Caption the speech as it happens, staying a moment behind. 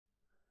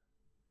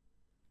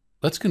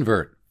Let's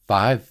convert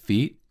 5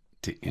 feet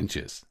to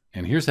inches.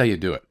 And here's how you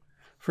do it.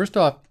 First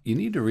off, you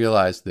need to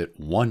realize that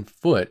 1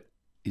 foot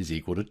is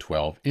equal to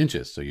 12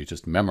 inches. So you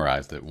just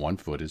memorize that 1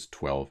 foot is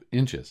 12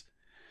 inches.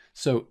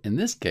 So in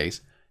this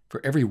case,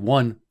 for every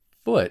 1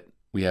 foot,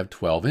 we have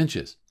 12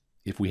 inches.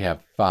 If we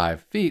have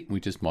 5 feet, we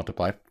just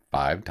multiply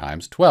 5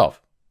 times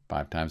 12.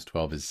 5 times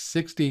 12 is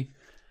 60.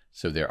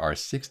 So there are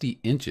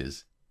 60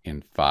 inches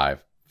in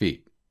 5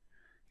 feet.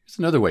 Here's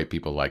another way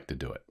people like to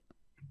do it.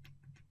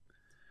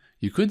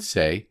 You could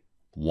say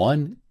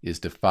 1 is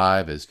to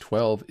 5 as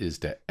 12 is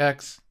to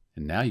x,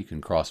 and now you can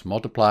cross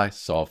multiply,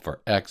 solve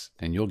for x,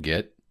 and you'll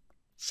get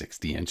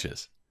 60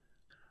 inches.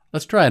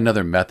 Let's try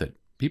another method.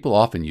 People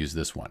often use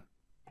this one.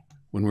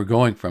 When we're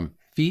going from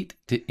feet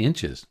to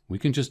inches, we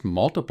can just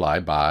multiply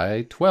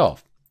by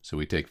 12. So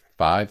we take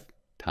 5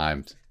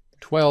 times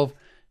 12,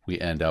 we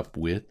end up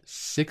with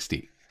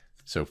 60.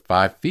 So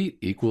 5 feet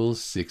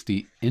equals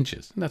 60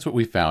 inches. And that's what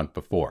we found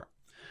before.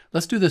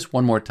 Let's do this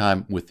one more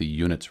time with the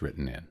units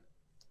written in.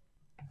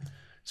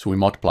 So we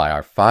multiply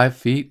our 5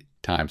 feet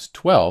times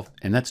 12,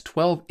 and that's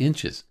 12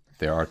 inches.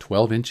 There are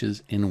 12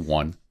 inches in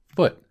 1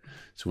 foot.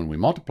 So when we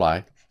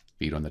multiply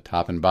feet on the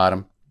top and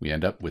bottom, we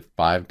end up with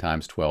 5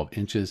 times 12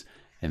 inches,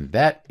 and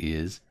that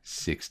is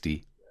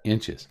 60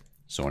 inches.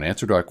 So in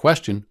answer to our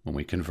question, when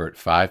we convert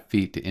 5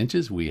 feet to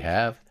inches, we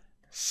have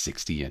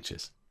 60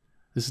 inches.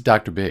 This is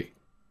Dr. B.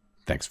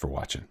 Thanks for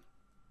watching.